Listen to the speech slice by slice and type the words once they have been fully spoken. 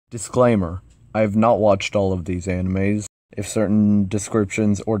Disclaimer: I have not watched all of these animes. If certain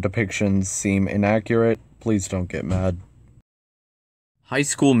descriptions or depictions seem inaccurate, please don't get mad. High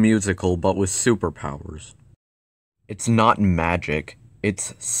School Musical, but with superpowers. It's not magic,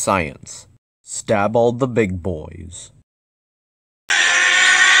 it's science. Stab all the big boys.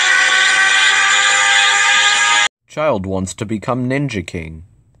 Child wants to become Ninja King.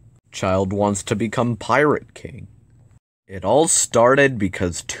 Child wants to become Pirate King. It all started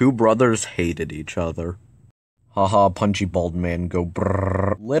because two brothers hated each other. Haha, punchy bald man go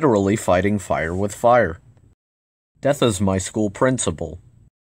brrrr, literally fighting fire with fire. Death is my school principal.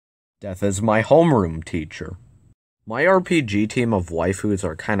 Death is my homeroom teacher. My RPG team of waifus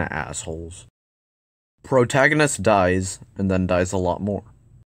are kinda assholes. Protagonist dies, and then dies a lot more.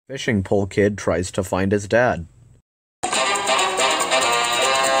 Fishing pole kid tries to find his dad.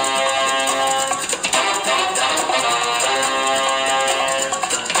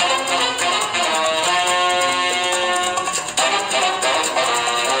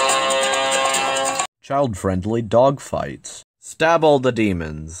 Child-friendly dogfights. Stab all the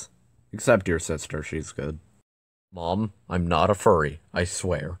demons. Except your sister, she's good. Mom, I'm not a furry, I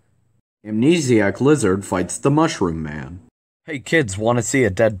swear. Amnesiac lizard fights the mushroom man. Hey kids, wanna see a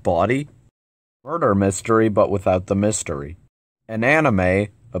dead body? Murder mystery, but without the mystery. An anime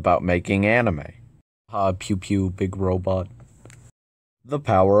about making anime. Pew pew, big robot. The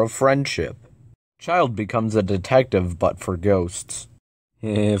power of friendship. Child becomes a detective, but for ghosts.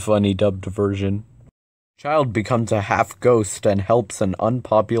 Funny dubbed version. Child becomes a half-ghost and helps an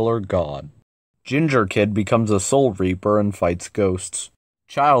unpopular god. Ginger kid becomes a soul reaper and fights ghosts.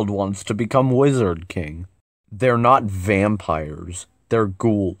 Child wants to become Wizard King. They're not vampires. They're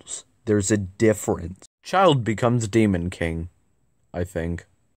ghouls. There's a difference. Child becomes Demon King, I think.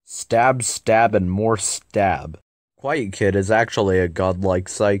 Stab, stab, and more stab. Quiet Kid is actually a godlike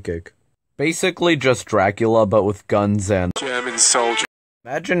psychic. Basically just Dracula, but with guns and German soldier.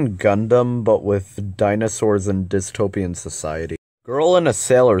 Imagine Gundam, but with dinosaurs and dystopian society. Girl in a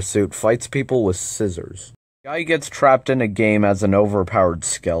sailor suit fights people with scissors. Guy gets trapped in a game as an overpowered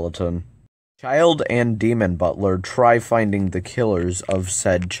skeleton. Child and Demon Butler try finding the killers of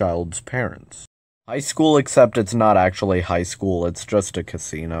said child's parents. High school, except it's not actually high school, it's just a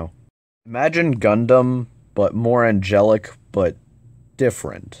casino. Imagine Gundam, but more angelic, but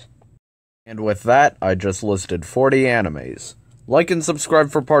different. And with that, I just listed 40 animes. Like and subscribe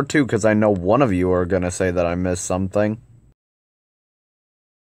for part 2, because I know one of you are gonna say that I missed something.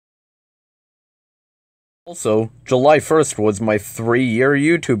 Also, July 1st was my 3-year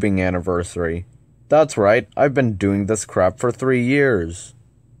YouTubing anniversary. That's right, I've been doing this crap for 3 years.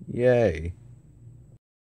 Yay.